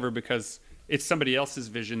or whatever because it's somebody else's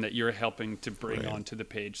vision that you're helping to bring onto the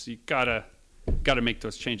page. So you gotta make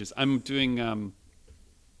those changes. I'm doing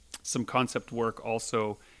some concept work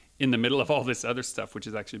also in the middle of all this other stuff, which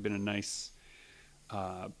has actually been a nice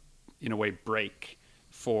in a way break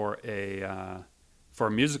for a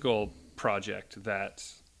musical project that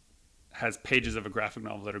has pages of a graphic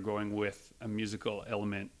novel that are going with a musical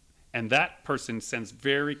element, and that person sends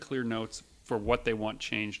very clear notes for what they want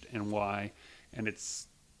changed and why, and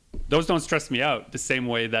those don't stress me out the same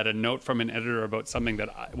way that a note from an editor about something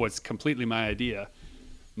that was completely my idea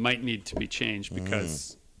might need to be changed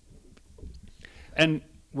because and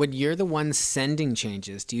when you're the one sending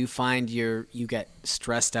changes, do you find you get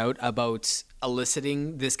stressed out about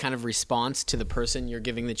eliciting this kind of response to the person you're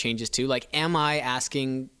giving the changes to? Like, am I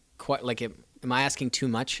asking too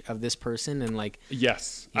much of this person? And like,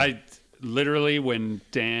 yes, I literally, when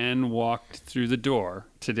Dan walked through the door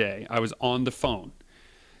today, I was on the phone.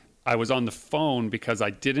 I was on the phone because I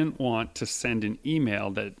didn't want to send an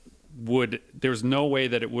email that there's no way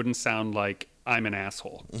that it wouldn't sound like I'm an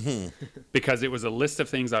asshole because it was a list of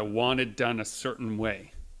things I wanted done a certain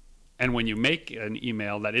way. And when you make an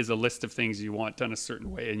email that is a list of things you want done a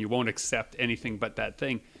certain way and you won't accept anything but that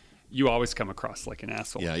thing, you always come across like an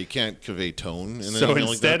asshole. Yeah, you can't convey tone. So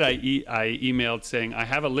instead, I emailed saying, I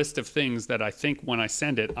have a list of things that I think when I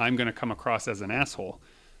send it, I'm going to come across as an asshole.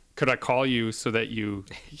 Could I call you so that you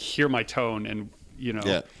hear my tone and, you know...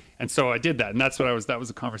 Yeah. And so I did that, and that was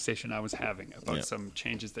a conversation I was having about some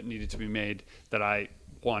changes that needed to be made that I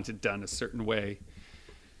wanted done a certain way.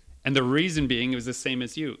 And the reason being, it was the same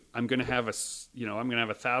as you. I'm going to have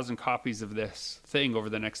 1,000 copies of this thing over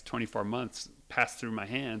the next 24 months pass through my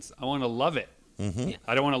hands. I want to love it. Yeah.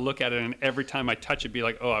 I don't want to look at it and every time I touch it be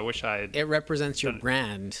like, oh, I wish I had. It represents your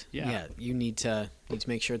brand. Yeah. You need to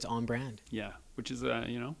make sure it's on brand. Yeah, which is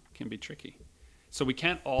can be tricky. So we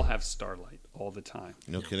can't all have Starlight all the time.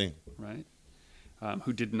 No kidding. Right?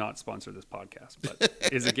 Who did not sponsor this podcast, but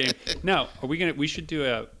is a game. Now, we should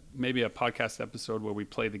do maybe a podcast episode where we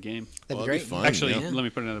play the game. That'd be great. Fun, actually, let me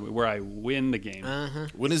put it another way, where I win the game.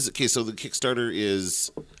 When is okay? So the Kickstarter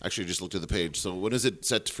is actually I just looked at the page. So when is it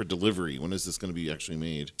set for delivery? When is this going to be actually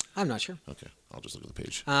made? I'm not sure. Okay, I'll just look at the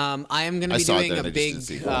page. I am going to be doing a big.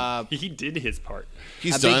 He did his part.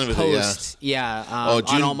 He's done with it. Yeah.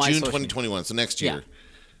 June on all my 2021. So next year. Yeah.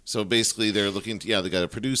 So basically, they're looking to, they got to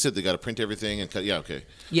produce it, they got to print everything, and cut. Yeah, okay.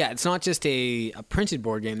 Yeah, it's not just a printed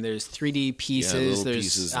board game. There's 3D pieces. There's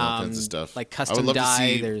pieces and all kinds of stuff. Like custom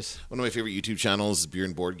dye. There's one of my favorite YouTube channels is Beer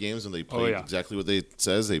and Board Games, and they play exactly what they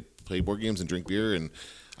says. They play board games and drink beer, and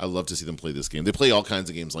I love to see them play this game. They play all kinds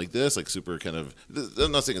of games like this, like super kind of.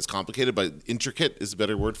 I'm not saying it's complicated, but intricate is a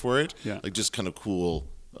better word for it. Yeah. Like just kind of cool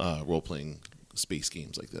role playing space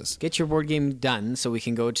games like this. Get your board game done so we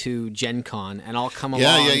can go to Gen Con and I'll come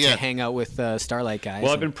along to hang out with Starlight guys.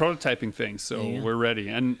 Well, I've been prototyping things, so we're ready.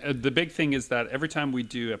 And the big thing is that every time we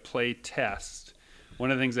do a play test,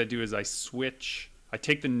 one of the things I do is I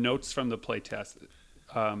take the notes from the play test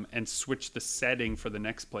and switch the setting for the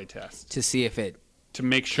next play test. To see if it to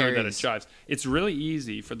make sure that it jives. It's really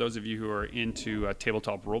easy for those of you who are into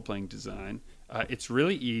tabletop role-playing design. It's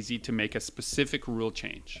really easy to make a specific rule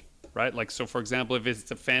change. Right? Like, so for example, if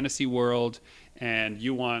it's a fantasy world and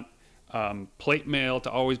you want plate mail to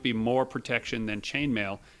always be more protection than chain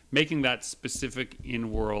mail, making that specific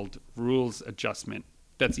in-world rules adjustment,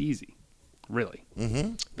 that's easy, really.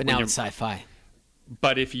 Mm-hmm. But now it's sci-fi.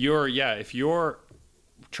 But if you're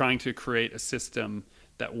trying to create a system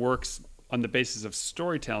that works on the basis of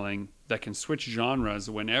storytelling that can switch genres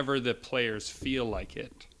whenever the players feel like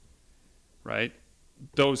it, right?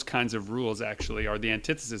 Those kinds of rules actually are the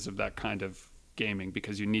antithesis of that kind of gaming,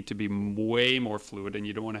 because you need to be way more fluid and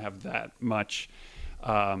you don't want to have that much.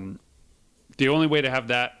 The only way to have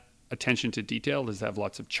that attention to detail is to have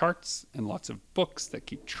lots of charts and lots of books that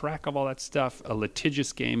keep track of all that stuff. A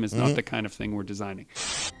litigious game is not the kind of thing we're designing.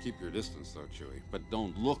 Keep your distance, though, Chewie, but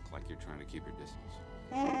don't look like you're trying to keep your distance.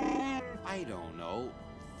 I don't know.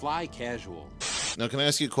 Fly casual. Now, can I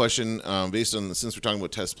ask you a question based on, since we're talking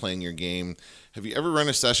about test playing your game, have you ever run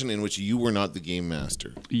a session in which you were not the game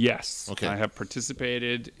master? Yes. Okay. I have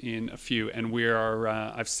participated in a few, and we are.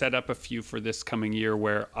 I've set up a few for this coming year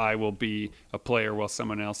where I will be a player while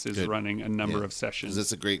someone else is running a number of sessions.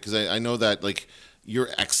 That's a great, because I know that like you're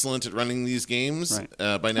excellent at running these games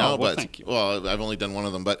by now. Well, thank you. Well, I've only done one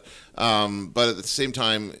of them, but at the same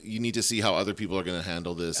time, you need to see how other people are going to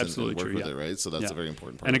handle this and work with it, right? So that's a very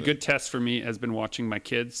important part. And of a good test for me has been watching my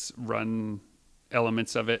kids run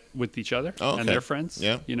elements of it with each other and their friends.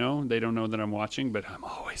 Yeah. You know, they don't know that I'm watching, but I'm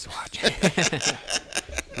always watching.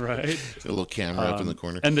 Right? A little camera up in the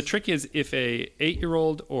corner. And the trick is, if a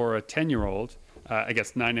 8-year-old or a 10-year-old, I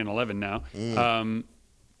guess 9 and 11 now,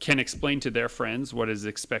 can explain to their friends what is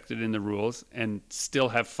expected in the rules and still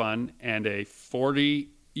have fun, and a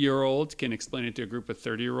 40-year-old can explain it to a group of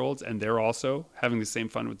 30-year-olds and they're also having the same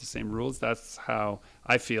fun with the same rules, that's how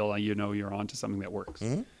I feel you're onto something that works.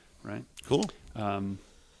 Right? Cool.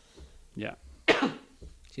 Yeah.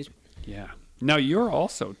 Excuse me. Yeah. Now, you're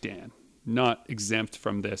also, Dan, not exempt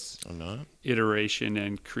from this I'm not. iteration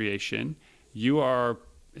and creation. You are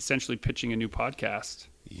essentially pitching a new podcast.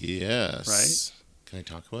 Yes. Right? Can I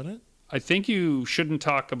talk about it? I think you shouldn't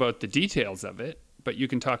talk about the details of it, but you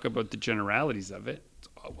can talk about the generalities of it.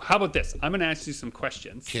 How about this? I'm going to ask you some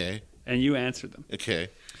questions. Okay. And you answer them. Okay.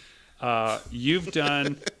 You've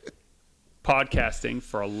done podcasting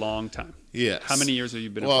for a long time. Yes. How many years have you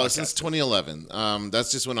been? Well, since 2011.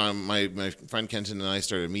 That's just when my friend Kenton and I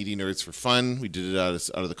started Media Nerds for Fun. We did it out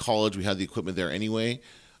of the college. We had the equipment there anyway.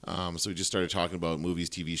 So we just started talking about movies,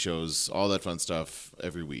 TV shows, all that fun stuff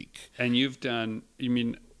every week. And you've done, you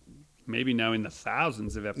mean maybe now in the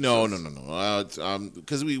thousands of episodes? No.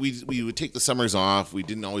 Because we would take the summers off. We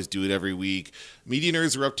didn't always do it every week. Media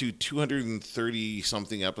Nerds are up to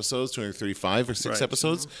 230-something episodes, 235 or 6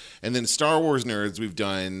 episodes. And then Star Wars Nerds, we've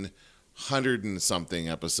done 100 and something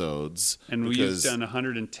episodes. And we've done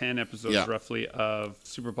 110 episodes roughly of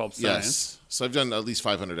Super Pulp Science. Yes. So I've done at least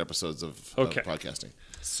 500 episodes of podcasting.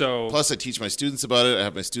 So plus I teach my students about it. I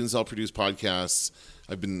have my students all produce podcasts.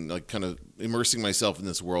 I've been like kind of immersing myself in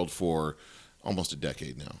this world for almost a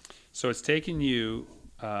decade now. So it's taken you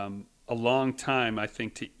a long time, I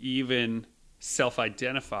think, to even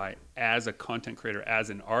self-identify as a content creator,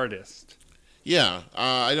 as an artist. Yeah,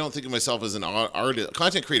 I don't think of myself as an artist.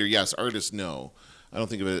 Content creator, yes. Artist, no. I don't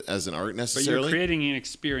think of it as an art necessarily. But you're creating an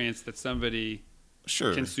experience that somebody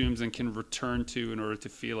sure. consumes and can return to in order to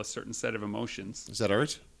feel a certain set of emotions. Is that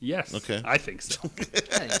art? Yes. Okay. I think so. I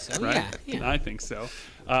think so. Right? Yeah. I think so.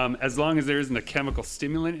 As long as there isn't a chemical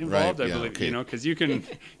stimulant involved, right, I believe, you know, because you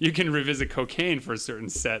can revisit cocaine for a certain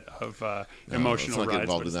set of emotional let's not get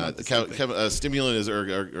rides. involved in that. Stimulant is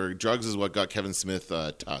or drugs is what got Kevin Smith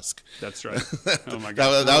Tusk. That's right. Oh my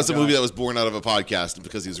God. that was a movie that was born out of a podcast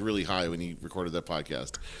because he was really high when he recorded that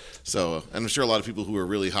podcast. So I'm sure a lot of people who were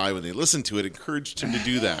really high when they listened to it encouraged him to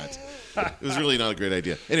do that. It was really not a great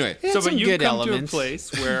idea. Anyway, but you come to a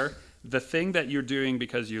place where the thing that you're doing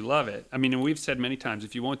because you love it. I mean, and we've said many times,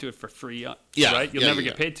 if you won't do it for free, right? You'll never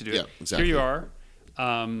get paid to do it. Yeah, exactly. Here you are,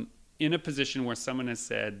 in a position where someone has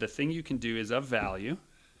said the thing you can do is of value.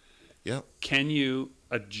 Yeah. Can you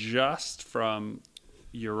adjust from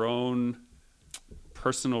your own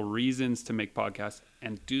personal reasons to make podcasts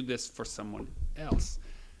and do this for someone else?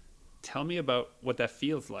 Tell me about what that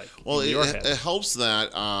feels like. Well, it helps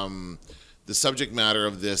that the subject matter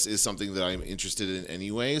of this is something that I'm interested in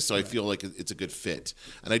anyway, so I feel like it's a good fit.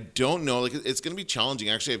 And I don't know, like it's going to be challenging.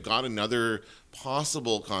 Actually, I've got another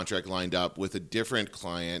possible contract lined up with a different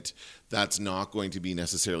client that's not going to be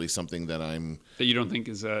necessarily something that you don't think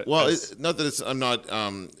is it's not that it's not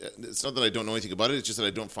that I don't know anything about it. It's just that I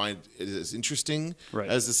don't find it as interesting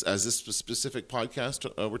as this specific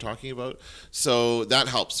podcast we're talking about. So that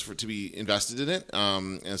helps to be invested in it.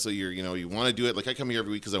 And so you want to do it. Like I come here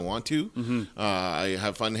every week because I want to. Mm-hmm. I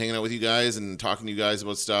have fun hanging out with you guys and talking to you guys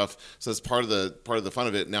about stuff. So that's part of the fun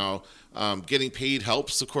of it. Now, getting paid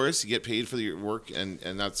helps, of course. You get paid for your work, and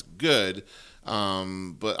that's good.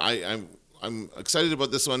 But I'm excited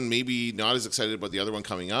about this one. Maybe not as excited about the other one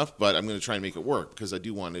coming up, but I'm going to try and make it work because I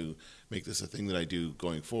do want to make this a thing that I do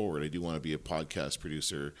going forward. I do want to be a podcast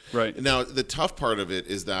producer. Right. Now, the tough part of it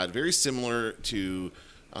is that very similar to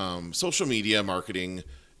social media marketing,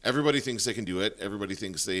 everybody thinks they can do it. Everybody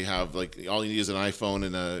thinks they have, like, all you need is an iPhone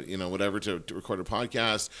and a, whatever to record a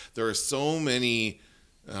podcast. There are so many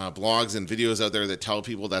blogs and videos out there that tell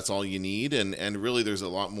people that's all you need. And really there's a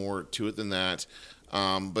lot more to it than that.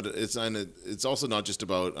 But it's also not just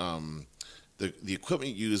about the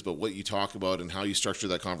equipment used, but what you talk about and how you structure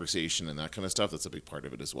that conversation and that kind of stuff. That's a big part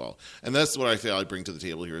of it as well. And that's what I feel I bring to the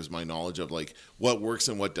table here is my knowledge of, like, what works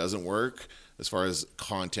and what doesn't work as far as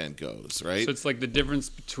content goes, right? So it's like the difference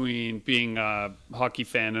between being a hockey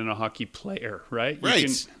fan and a hockey player, right?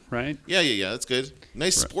 Right. Yeah. That's good.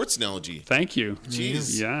 Nice sports analogy. Thank you.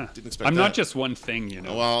 Jeez. Yeah. Didn't expect I'm that. not just one thing,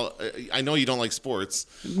 Well, I know you don't like sports.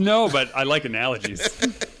 No, but I like analogies.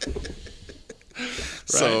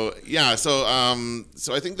 So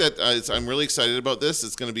I think that I'm really excited about this.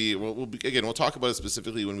 It's going to be we'll talk about it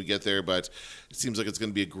specifically when we get there, but it seems like it's going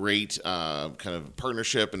to be a great kind of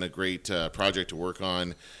partnership and a great project to work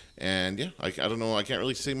on. And yeah, I don't know. I can't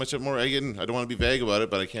really say much more. Again, I don't want to be vague about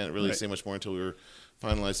it, but I can't really say much more until we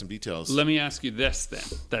finalize some details. Let me ask you this then,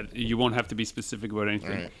 that you won't have to be specific about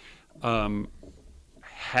anything. Right.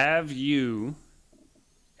 Have you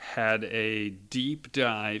had a deep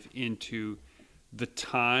dive into the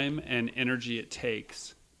time and energy it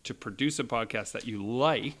takes to produce a podcast that you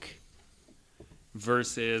like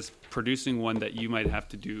versus producing one that you might have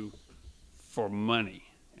to do for money?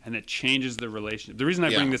 And it changes the relationship. The reason I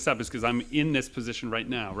bring this up is because I'm in this position right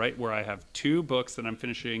now, right, where I have 2 books that I'm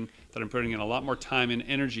finishing, that I'm putting in a lot more time and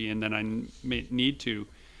energy in than I may need to.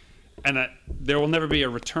 And there will never be a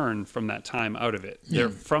return from that time out of it. They're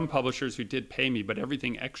from publishers who did pay me, but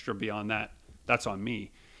everything extra beyond that, that's on me.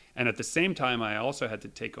 And at the same time, I also had to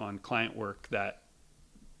take on client work that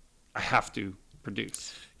I have to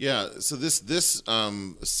produce. Yeah. So this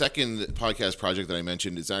second podcast project that I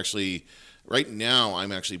mentioned is actually, right now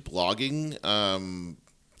I'm actually blogging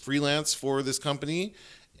freelance for this company.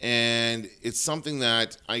 And it's something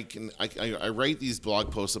that I write these blog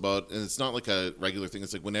posts about, and it's not like a regular thing.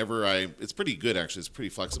 It's like it's pretty good actually. It's pretty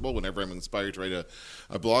flexible. Whenever I'm inspired to write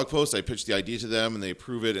a blog post, I pitch the idea to them and they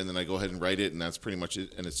approve it, and then I go ahead and write it, and that's pretty much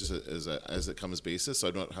it. And it's just as it comes basis. So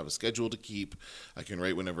I don't have a schedule to keep. I can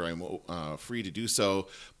write whenever I'm free to do so.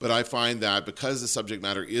 But I find that because the subject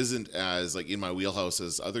matter isn't as, like, in my wheelhouse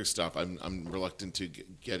as other stuff, I'm reluctant to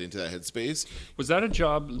get into that headspace. Was that a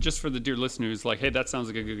job, just for the dear listeners, like, hey, that sounds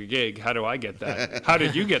like a gig, how do I get that? How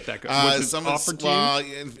did you get that? Was it offered to you? Well,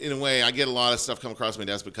 in a way, I get a lot of stuff come across my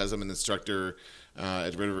desk because I'm an instructor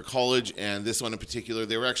at Red River College, and this one in particular,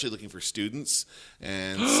 they were actually looking for students.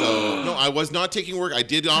 And so, no, I was not taking work. I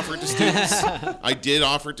did offer it to students.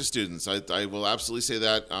 I will absolutely say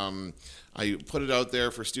that. I put it out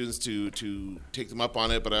there for students to take them up on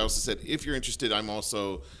it, but I also said, if you're interested, I'm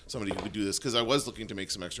also somebody who could do this, because I was looking to make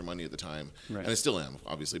some extra money at the time, and I still am,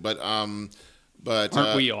 obviously. But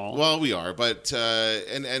aren't we all? Well, we are. But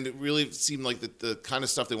and it really seemed like the kind of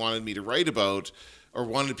stuff they wanted me to write about, or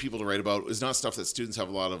wanted people to write about, is not stuff that students have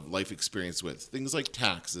a lot of life experience with. Things like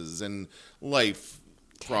taxes and life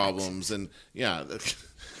problems, and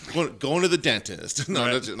going to the dentist. No,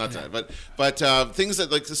 right. not that. But things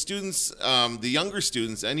that, like, the students, the younger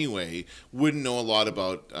students anyway, wouldn't know a lot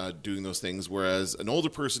about doing those things, whereas an older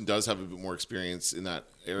person does have a bit more experience in that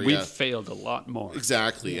area. We've failed a lot more.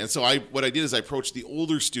 Exactly. And so what I did is I approached the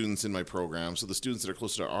older students in my program, so the students that are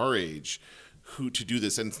closer to our age, to do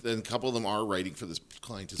this, and a couple of them are writing for this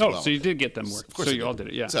client as well. Oh, so you did get them work. Of course, so you all did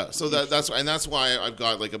it, yeah. So that's why I've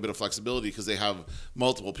got, like, a bit of flexibility, because they have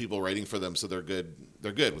multiple people writing for them, so they're good.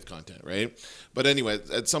 They're good with content, right? But anyway,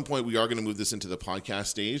 at some point we are going to move this into the podcast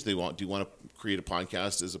stage. They do want to create a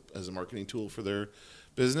podcast as a marketing tool for their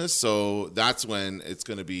business. So that's when it's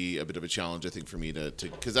going to be a bit of a challenge, I think, for me to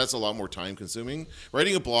because that's a lot more time consuming.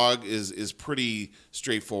 Writing a blog is pretty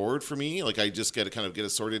straightforward for me. Like, I just get it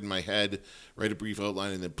sorted in my head, write a brief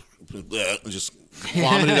outline, and then just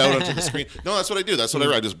vomit it out onto the screen. No, that's what I do. That's what I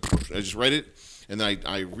write. I just write it, and then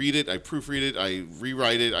I read it, I proofread it, I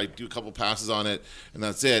rewrite it, I do a couple passes on it, and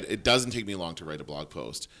that's it. It doesn't take me long to write a blog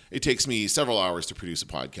post. It takes me several hours to produce a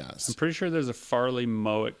podcast. I'm pretty sure there's a Farley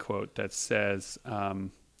Mowat quote that says,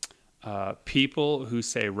 people who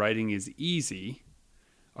say writing is easy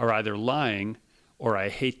are either lying or I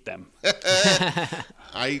hate them.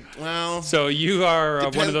 So you are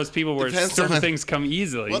one of those people where certain things come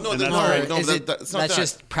easily. Well, that's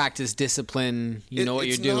just practice, discipline. You know what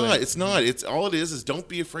you're doing. It's not. It's all it is don't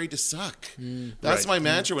be afraid to suck. That's my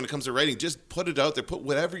mantra when it comes to writing. Just put it out there. Put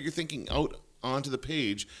whatever you're thinking out onto the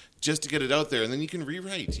page just to get it out there, and then you can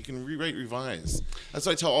rewrite. You can revise. That's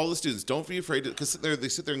what I tell all the students. Don't be afraid because they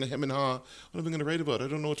sit there and hem and haw. What am I going to write about? I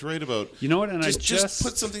don't know what to write about. You know what? And just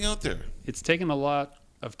put something out there. It's taken a lot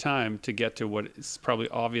of time to get to what is probably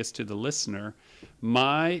obvious to the listener.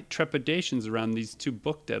 My trepidations around these 2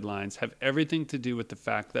 book deadlines have everything to do with the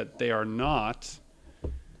fact that they are not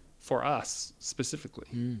for us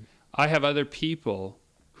specifically. I have other people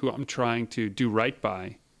who I'm trying to do right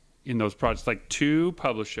by in those projects. Like 2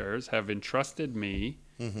 publishers have entrusted me,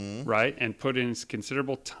 right, and put in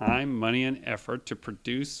considerable time, money, and effort to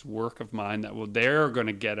produce work of mine that they're going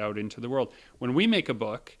to get out into the world. When we make a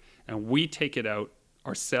book and we take it out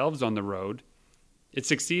ourselves on the road, it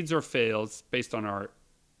succeeds or fails based on our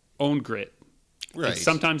own grit. Right. And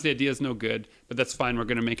sometimes the idea is no good, but that's fine. We're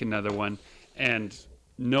going to make another one, and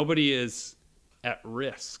nobody is at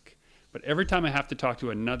risk. But every time I have to talk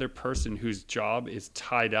to another person whose job is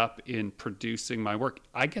tied up in producing my work,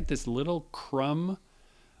 I get this little crumb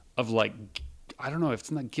of I don't know if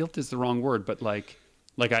it's not guilt is the wrong word, but like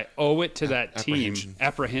I owe it to that team,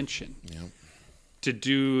 apprehension, to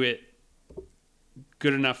do it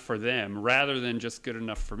good enough for them rather than just good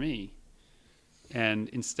enough for me. And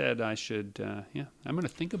instead I should, I'm going to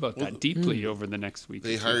think about that deeply over the next week.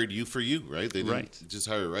 They hired you for you, right? They didn't just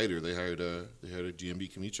hire a writer. They hired a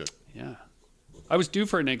GMB Kamichuk. Yeah. I was due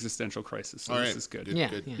for an existential crisis, so this is good.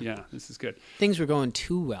 Good. Yeah, this is good. Things were going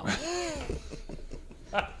too well.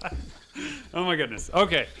 Oh my goodness.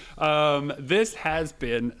 Okay. This has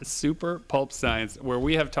been Super Pulp Science, where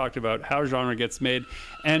we have talked about how genre gets made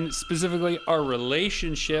and specifically our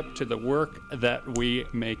relationship to the work that we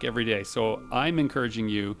make every day. So I'm encouraging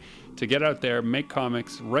you to get out there, make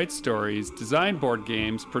comics, write stories, design board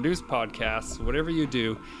games, produce podcasts, whatever you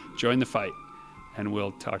do, join the fight. And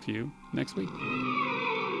we'll talk to you next week.